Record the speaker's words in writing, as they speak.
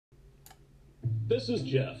This is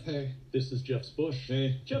Jeff. Hey. This is Jeff's bush.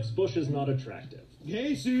 Hey. Jeff's bush is not attractive.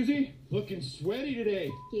 Hey, Susie. Looking sweaty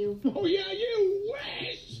today. You. Oh, yeah, you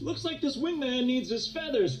wish. Looks like this wingman needs his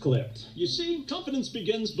feathers clipped. You see, confidence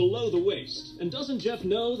begins below the waist. And doesn't Jeff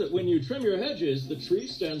know that when you trim your hedges, the tree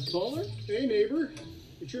stands taller? Hey, neighbor.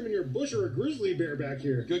 You trimming your bush or a grizzly bear back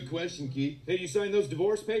here? Good question, Keith. Hey, you signed those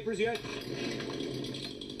divorce papers yet?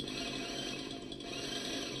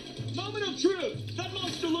 Moment of truth! That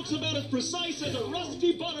monster looks about as precise as a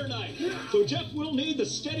rusty butter knife. So Jeff will need the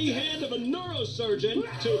steady hand of a neurosurgeon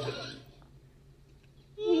to...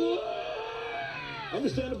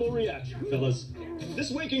 Understandable reaction, fellas.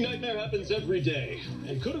 This waking nightmare happens every day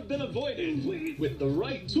and could have been avoided with the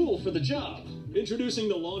right tool for the job. Introducing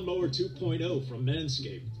the Lawnmower 2.0 from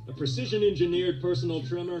Manscaped, a precision-engineered personal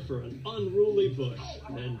trimmer for an unruly bush.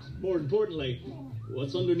 And more importantly,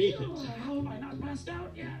 what's underneath it? Am I not passed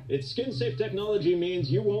out yet? Its skin-safe technology means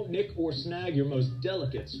you won't nick or snag your most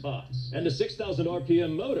delicate spots. And a 6,000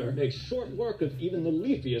 RPM motor makes short work of even the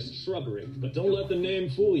leafiest shrubbery. But don't let the name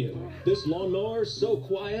fool you. This lawnmower's so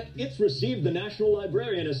quiet, it's received the National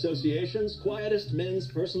Librarian Association's Quietest Men's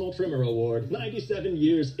Personal Trimmer Award 97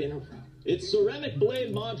 years in a row. Its ceramic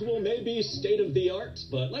blade module may be state-of-the-art,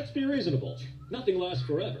 but let's be reasonable. Nothing lasts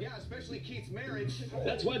forever. Yeah, especially Keith's marriage.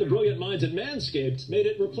 That's why the brilliant minds at Manscaped made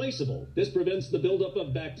it replaceable. This prevents the buildup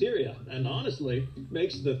of bacteria, and honestly,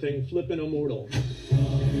 makes the thing flippin' immortal.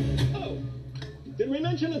 Oh, did we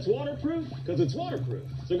mention it's waterproof? Because it's waterproof.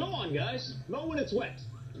 So go on, guys. Mow when it's wet.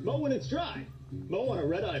 Mow when it's dry. Mow on a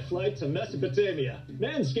red-eye flight to Mesopotamia.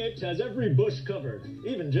 Manscaped has every bush covered,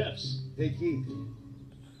 even Jeff's. Hey, Keith.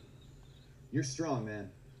 You're strong,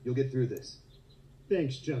 man. You'll get through this.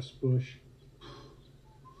 Thanks, Jeff's bush.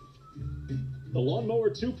 The Lawnmower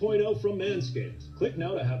 2.0 from Manscaped. Click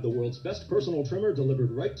now to have the world's best personal trimmer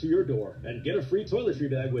delivered right to your door, and get a free toiletry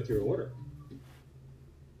bag with your order.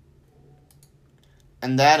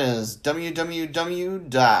 And that is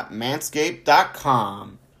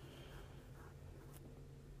www.manscaped.com.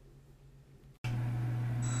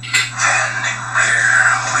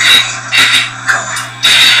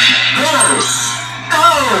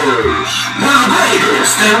 The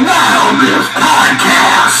latest and wildest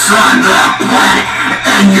podcasts on the planet,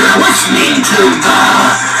 and you're listening to the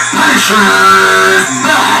Puncher's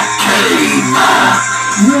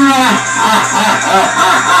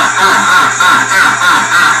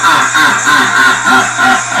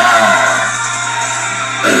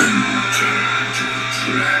Enter the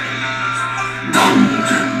Dragon's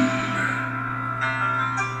Dungeon,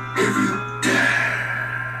 if you dare.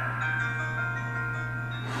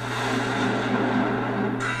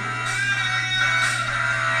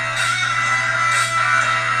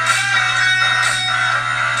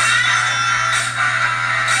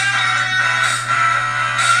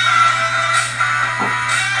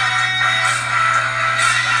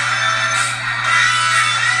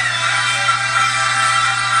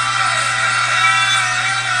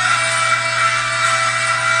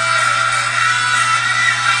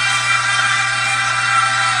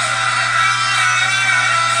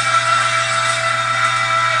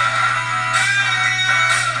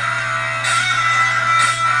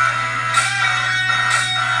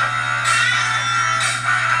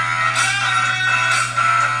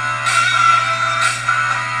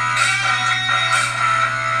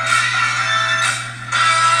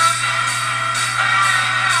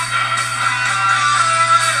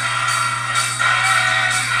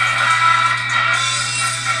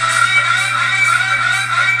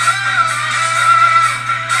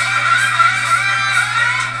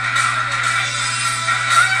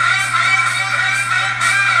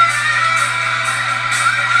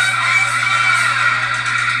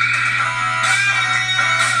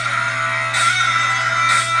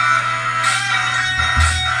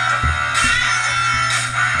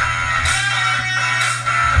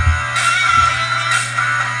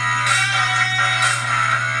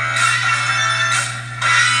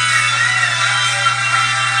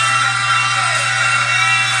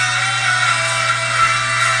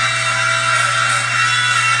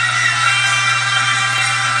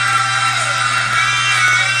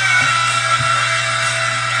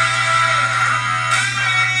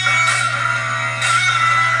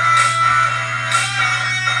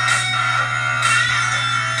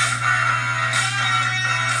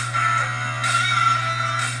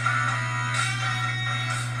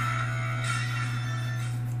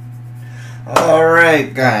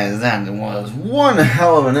 Alright guys, that was one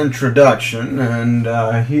hell of an introduction, and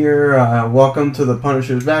welcome to the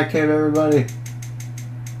Punisher's Batcave, everybody.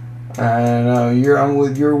 And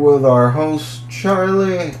you're with our host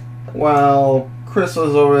Charlie, while Chris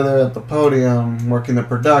was over there at the podium working the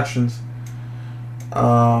productions.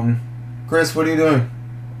 Chris, what are you doing?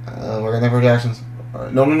 Working the productions.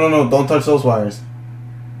 No, don't touch those wires.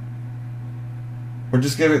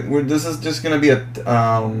 This is just gonna be a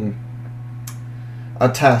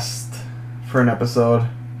test for an episode,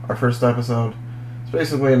 our first episode. It's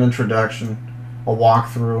basically an introduction, a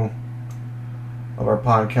walkthrough of our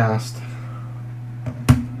podcast.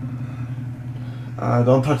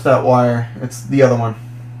 Don't touch that wire. It's the other one.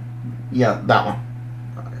 Yeah, that one.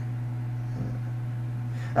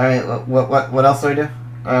 Alright, what else do I do?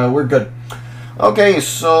 We're good. Okay,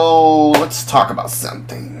 so let's talk about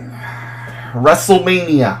something.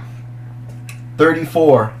 WrestleMania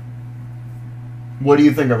 34. What do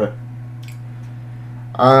you think of it?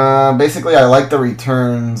 Basically, I like the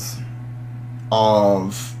returns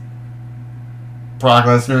of Brock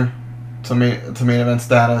Lesnar to main event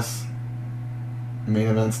status. Main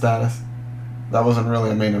event status. That wasn't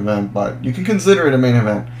really a main event, but you can consider it a main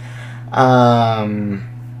event.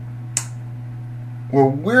 Well,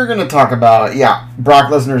 we're gonna talk about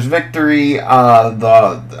Brock Lesnar's victory.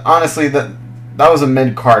 Honestly, that was a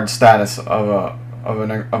mid card status of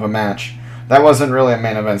a match. That wasn't really a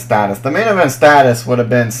main event status. The main event status would have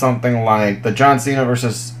been something like the John Cena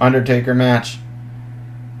versus Undertaker match.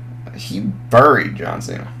 He buried John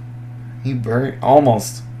Cena.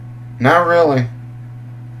 Almost. Not really.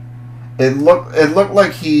 It looked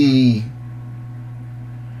like he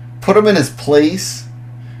put him in his place,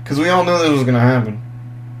 because we all knew this was gonna happen.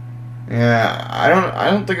 Yeah, I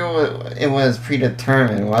don't think it was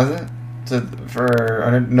predetermined, was it?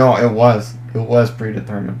 No, it was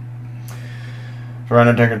predetermined for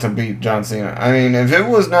Undertaker to beat John Cena. I mean, if it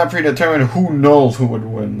was not predetermined, who knows who would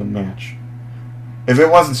win the match? If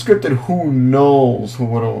it wasn't scripted, who knows who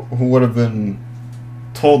would have been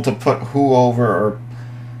told to put who over or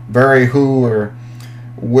bury who, or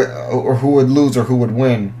who would lose or who would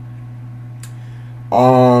win.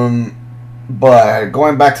 But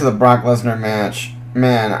going back to the Brock Lesnar match,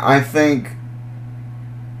 man, I think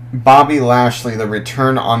Bobby Lashley, the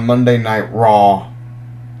return on Monday Night Raw,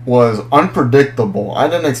 was unpredictable. I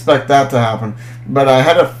didn't expect that to happen, but I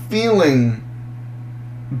had a feeling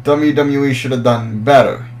WWE should have done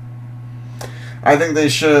better. I think they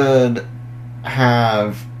should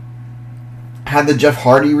have had the Jeff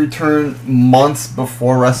Hardy return months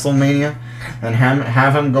before WrestleMania and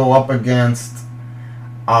have him go up against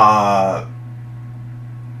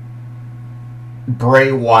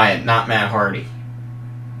Bray Wyatt, not Matt Hardy.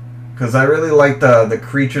 Because I really like the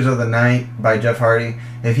Creatures of the Night by Jeff Hardy.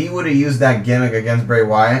 If he would have used that gimmick against Bray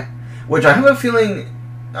Wyatt, which I have a feeling,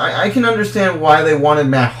 I can understand why they wanted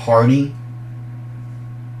Matt Hardy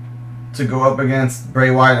to go up against Bray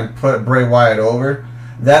Wyatt and put Bray Wyatt over.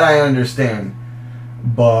 That I understand.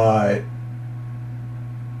 But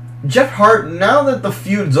Jeff Hardy, now that the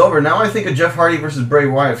feud's over, now I think a Jeff Hardy versus Bray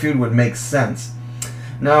Wyatt feud would make sense.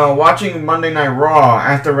 Now, watching Monday Night Raw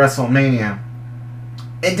after WrestleMania,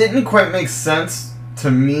 it didn't quite make sense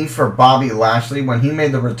to me for Bobby Lashley when he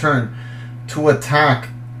made the return to attack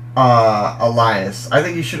Elias. I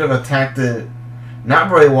think he should have attacked it, not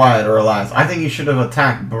Bray Wyatt or Elias. I think he should have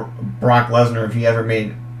attacked Brock Lesnar if he ever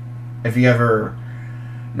made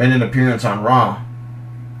an appearance on Raw.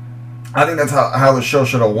 I think that's how the show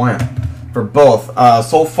should have went for both.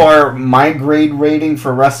 So far, my grade rating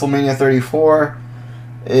for WrestleMania 34,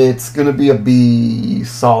 it's gonna be a B,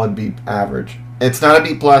 solid B average. It's not a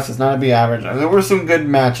B plus. It's not a B average. There were some good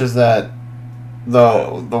matches. That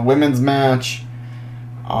the women's match,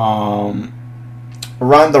 around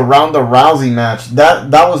the Ronda Rousey match,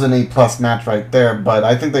 that was an A plus match right there. But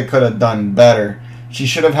I think they could have done better. She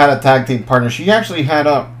should have had a tag team partner. She actually had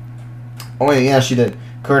she did.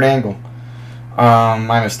 Kurt Angle.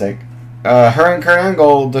 My mistake. Her and Kurt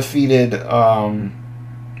Angle defeated the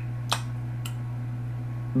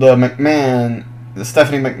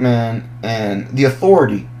Stephanie McMahon and the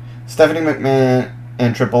Authority. Stephanie McMahon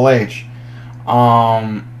and Triple H.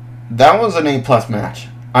 That was an A plus match.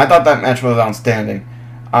 I thought that match was outstanding.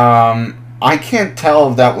 I can't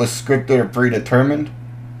tell if that was scripted or predetermined.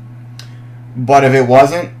 But if it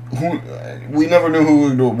wasn't, we never knew who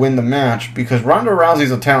would win the match, because Ronda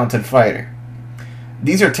Rousey's a talented fighter.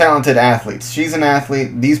 These are talented athletes. She's an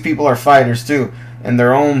athlete. These people are fighters too, in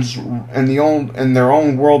their own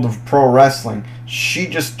world of pro wrestling. She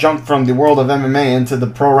just jumped from the world of MMA into the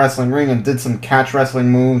pro wrestling ring and did some catch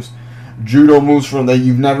wrestling moves, judo moves that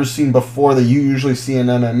you've never seen before that you usually see in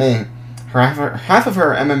MMA. Half of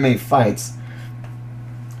her MMA fights,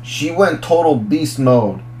 she went total beast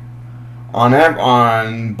mode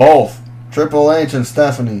on both Triple H and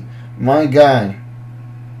Stephanie. My guy.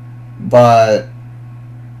 But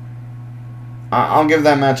I'll give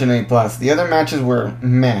that match an A+. The other matches were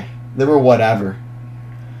meh. They were whatever.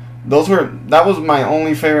 That was my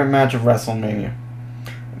only favorite match of WrestleMania.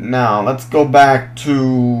 Now, let's go back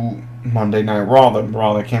to Monday Night Raw, the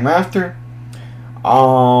Raw that came after.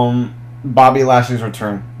 Bobby Lashley's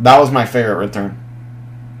return. That was my favorite return.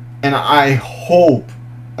 And I hope,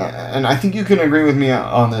 and I think you can agree with me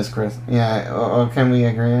on this, Chris. Yeah, can we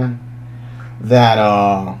agree on that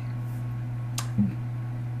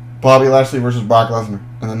Bobby Lashley versus Brock Lesnar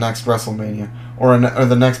in the next WrestleMania or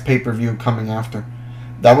the next pay-per-view coming after?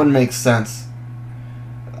 That would make sense.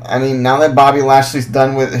 I mean, now that Bobby Lashley's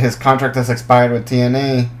done with his contract has expired with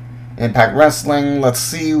TNA, Impact Wrestling, let's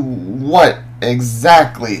see what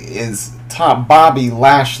exactly is top Bobby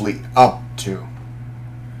Lashley up to.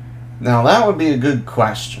 Now, that would be a good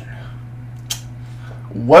question.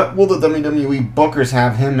 What will the WWE bookers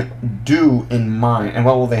have him do in mind? And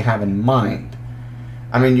what will they have in mind?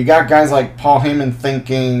 I mean, you got guys like Paul Heyman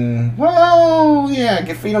thinking, well, yeah,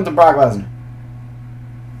 feed him to Brock Lesnar.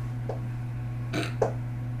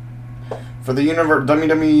 For the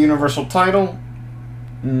WWE Universal title,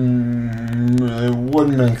 it would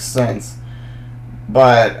make sense.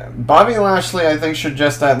 But Bobby Lashley, I think, should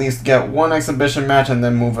just at least get one exhibition match and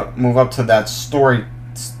then move up to that storyline,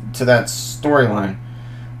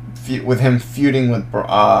 with him feuding with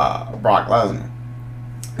Brock Lesnar.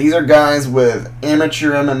 These are guys with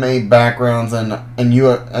amateur MMA backgrounds and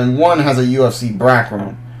one has a UFC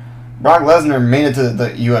background. Brock Lesnar made it to the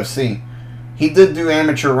UFC. He did do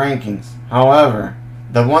amateur rankings. However,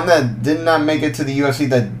 the one that did not make it to the UFC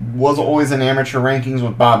that was always in amateur rankings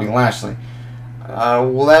was Bobby Lashley.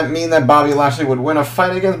 Will that mean that Bobby Lashley would win a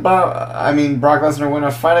fight against Brock Lesnar win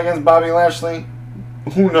a fight against Bobby Lashley?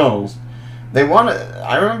 Who knows?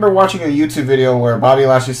 I remember watching a YouTube video where Bobby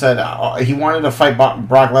Lashley said he wanted to fight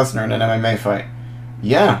Brock Lesnar in an MMA fight.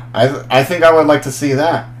 Yeah, I think I would like to see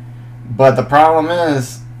that. But the problem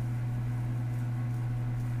is,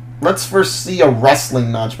 let's first see a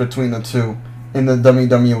wrestling match between the two in the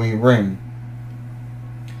WWE ring.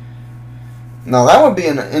 Now that would be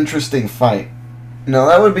an interesting fight. Now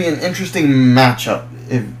that would be an interesting matchup,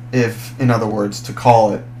 if in other words, to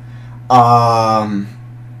call it.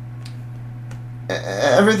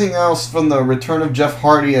 Everything else from the return of Jeff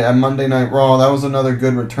Hardy at Monday Night Raw, that was another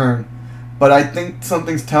good return. But I think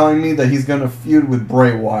something's telling me that he's gonna feud with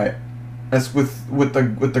Bray Wyatt. That's with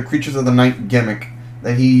the Creatures of the Night gimmick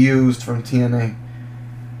that he used from TNA.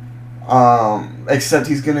 Except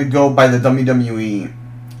he's gonna go by the WWE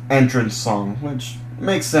entrance song, which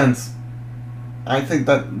makes sense. I think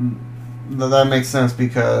that makes sense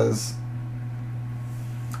because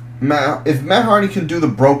if Matt Hardy can do the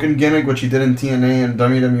broken gimmick, which he did in TNA and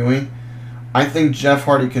WWE, I think Jeff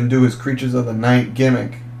Hardy can do his Creatures of the Night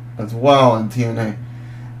gimmick as well in TNA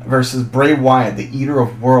versus Bray Wyatt, the Eater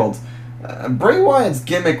of Worlds. Bray Wyatt's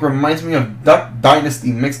gimmick reminds me of Duck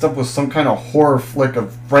Dynasty mixed up with some kind of horror flick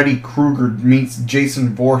of Freddy Krueger meets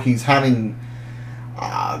Jason Voorhees having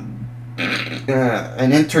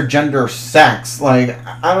an intergender sex. Like,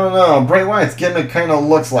 I don't know. Bray Wyatt's gimmick kind of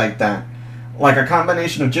looks like that. Like a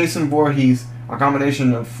combination of Jason Voorhees, a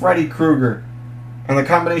combination of Freddy Krueger, and the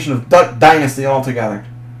combination of Duck Dynasty all together.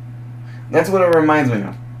 That's what it reminds me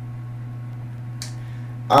of.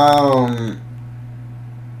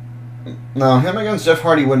 Now, him against Jeff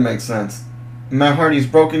Hardy would make sense. Matt Hardy's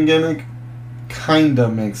broken gimmick kinda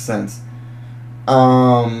makes sense.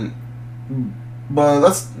 But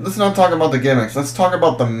let's not talk about the gimmicks. Let's talk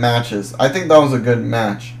about the matches. I think that was a good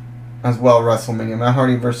match as well, WrestleMania. Matt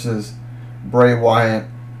Hardy versus Bray Wyatt.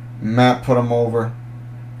 Matt put him over.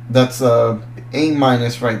 That's a A-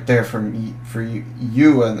 right there for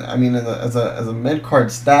you. And I mean, as a mid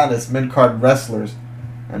card status, mid card wrestlers,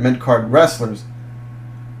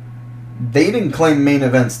 they didn't claim main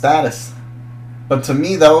event status, but to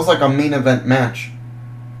me that was like a main event match.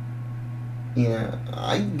 Yeah,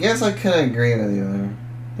 I guess I could agree with you there.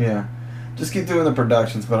 Yeah, just keep doing the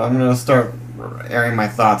productions, but I'm gonna start airing my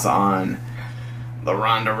thoughts on the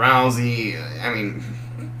Ronda Rousey. I mean,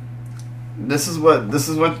 this is what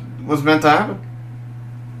was meant to happen.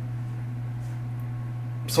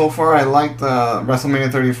 So far, I liked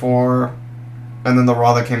WrestleMania 34, and then the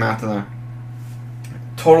Raw that came after that.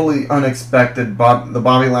 Totally unexpected. The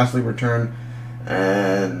Bobby Lashley return,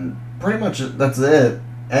 and pretty much that's it.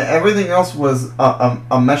 Everything else was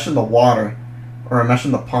a mesh in the water, or a mesh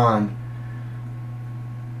in the pond.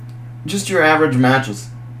 Just your average matches.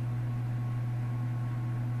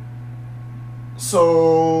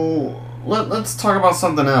 So let's talk about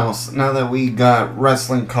something else now that we got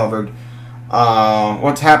wrestling covered.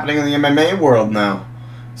 What's happening in the MMA world now?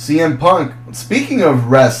 CM Punk. Speaking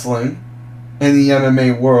of wrestling, in the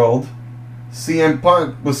MMA world, CM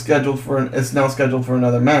Punk is now scheduled for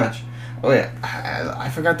another match. Oh yeah, I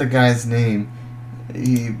forgot the guy's name.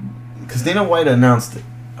 Because Dana White announced it.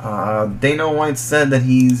 Dana White said that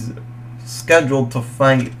he's scheduled to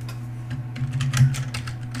fight.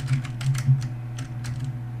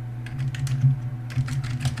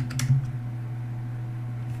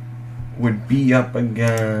 Would be up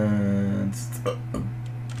against.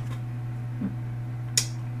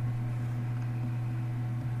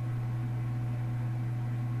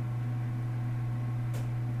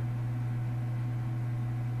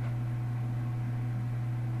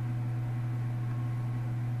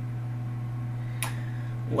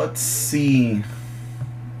 Let's see.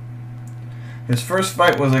 His first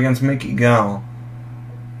fight was against Mickey Gall.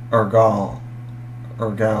 Or Gall,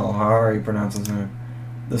 however you pronounce his name.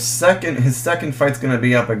 His second fight's gonna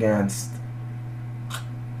be up against.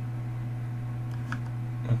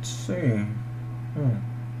 Let's see.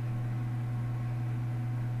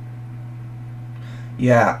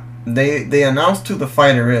 Yeah, they announced who the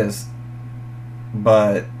fighter is,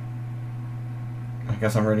 but I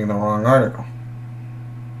guess I'm reading the wrong article.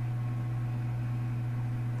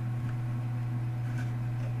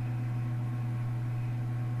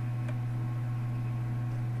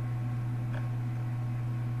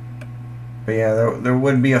 But yeah, there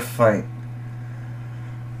would be a fight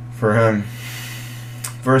for him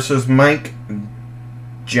versus Mike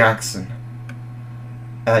Jackson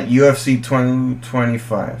at UFC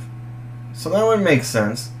 225. So that would make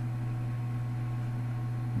sense.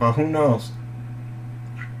 But who knows?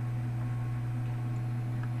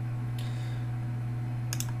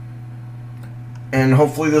 And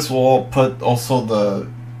hopefully this will put also the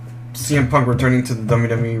CM Punk returning to the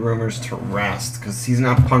WWE rumors to rest, because he's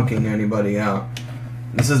not punking anybody out.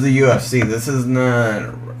 This is the UFC. This is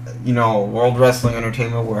not, World Wrestling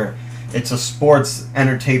Entertainment, where it's a sports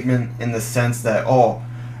entertainment in the sense that,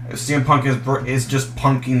 CM Punk is just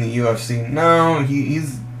punking the UFC. No,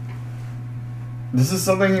 he's. This is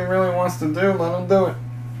something he really wants to do. Let him do it.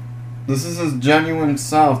 This is his genuine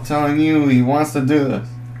self telling you he wants to do this.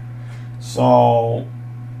 So.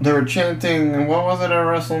 They were chanting, what was it at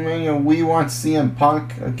WrestleMania? We want CM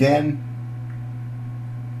Punk again.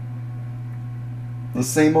 The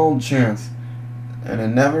same old chant. And it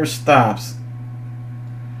never stops.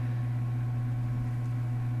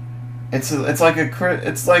 It's like a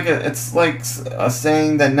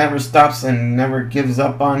saying that never stops and never gives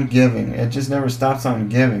up on giving. It just never stops on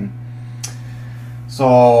giving.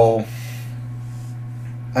 So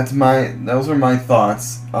those are my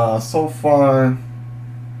thoughts. So far.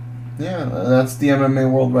 Yeah, that's the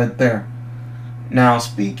MMA world right there. Now,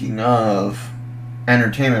 speaking of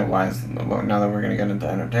entertainment-wise, now that we're going to get into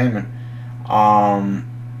entertainment,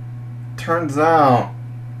 turns out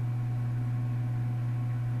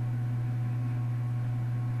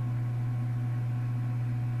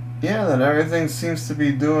that everything seems to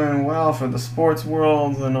be doing well for the sports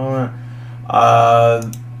world and all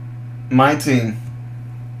that. My team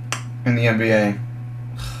in the NBA,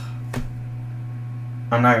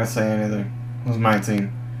 I'm not going to say anything. It was my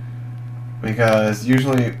team. Because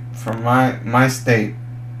usually from my state,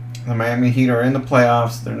 the Miami Heat are in the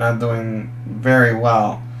playoffs. They're not doing very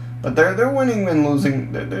well. But they're winning and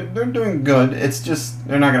losing. They're doing good. It's just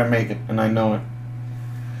they're not going to make it, and I know it.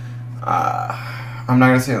 I'm not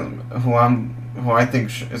going to say who I think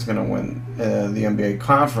is going to win the NBA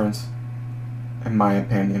conference, in my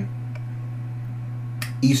opinion.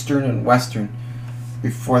 Eastern and Western,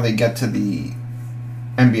 before they get to the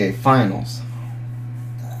NBA Finals.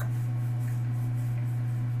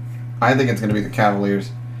 I think it's going to be the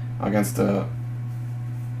Cavaliers against the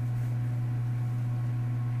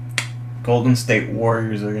Golden State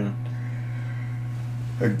Warriors.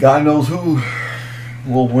 God knows who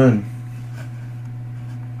will win.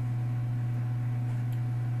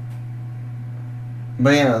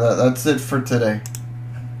 But yeah, that's it for today.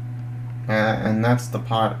 And that's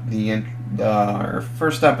our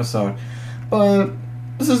first episode. But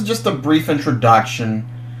this is just a brief introduction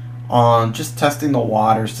on just testing the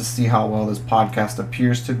waters to see how well this podcast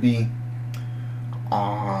appears to be.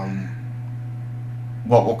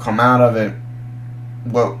 What will come out of it?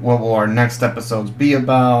 What will our next episodes be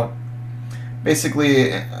about?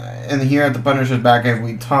 Basically, here at the Punisher's Backhand,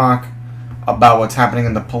 we talk about what's happening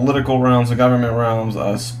in the political realms, the government realms,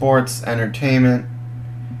 sports, entertainment,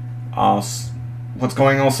 what's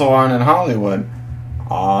going also on in Hollywood.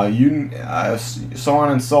 So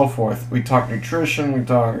on and so forth. We talk nutrition, we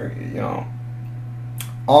talk,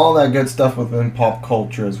 all that good stuff within pop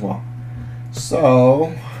culture as well.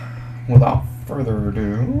 So, without further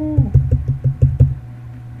ado,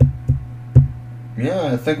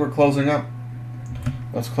 Yeah, I think we're closing up.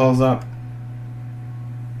 Let's close up.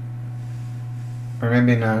 Or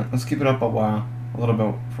maybe not. Let's keep it up a while. A little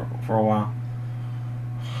bit for a while.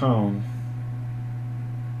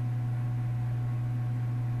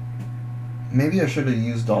 Maybe I should have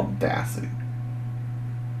used Audacity.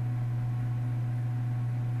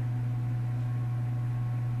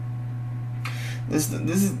 This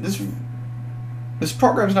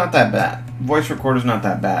program's not that bad. Voice recorder's not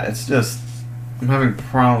that bad. It's just I'm having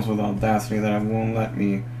problems with Audacity that it won't let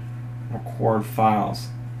me record files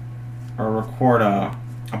or record a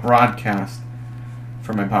broadcast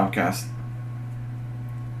for my podcast.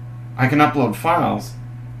 I can upload files,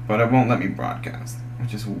 but it won't let me broadcast,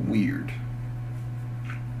 which is weird.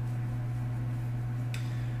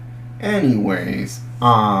 Anyways,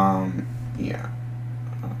 yeah.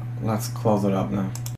 Let's close it up now.